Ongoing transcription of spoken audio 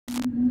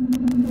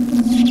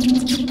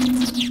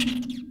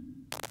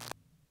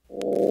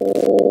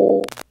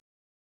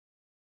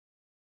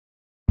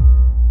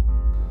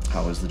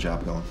is the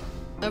job going?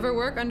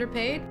 Overwork,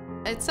 underpaid?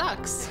 It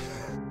sucks.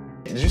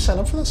 Did you sign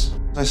up for this?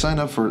 I signed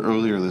up for it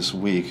earlier this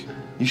week.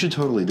 You should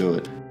totally do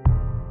it.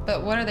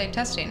 But what are they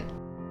testing?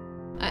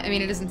 I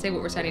mean, it doesn't say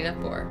what we're signing up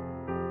for.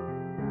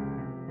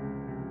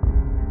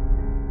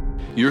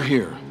 You're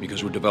here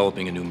because we're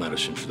developing a new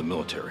medicine for the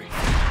military.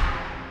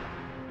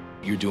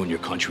 You're doing your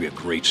country a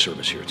great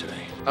service here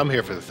today. I'm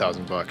here for the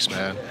 $1,000,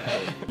 man.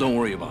 Don't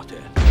worry about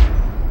that.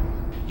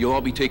 You'll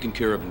all be taken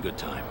care of in good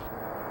time.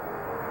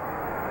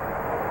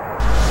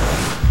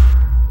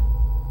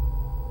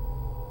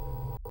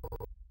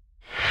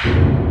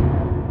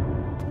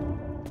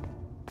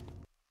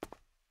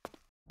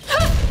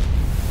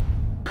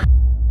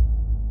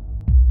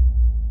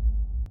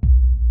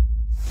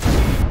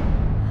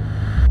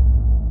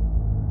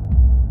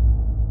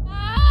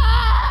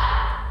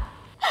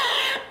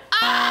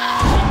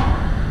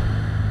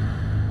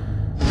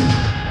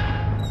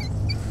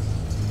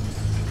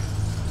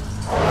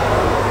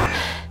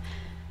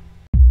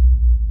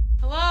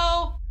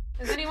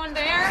 Is anyone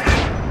there?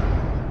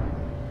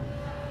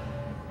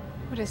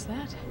 What is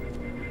that?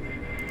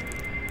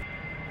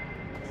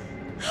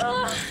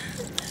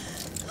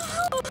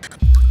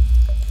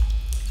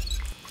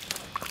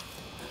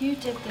 You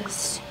did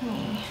this to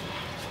me.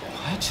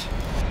 What?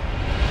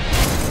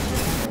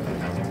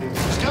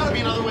 There's gotta be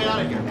another way out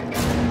of here.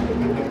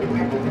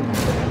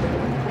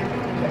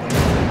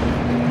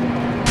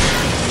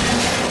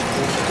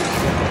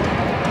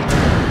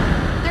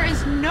 There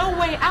is no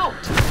way out.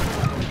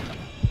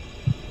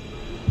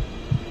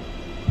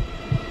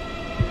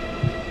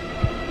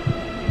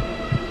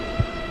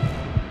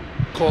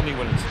 Call me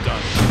when it's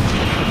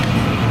done.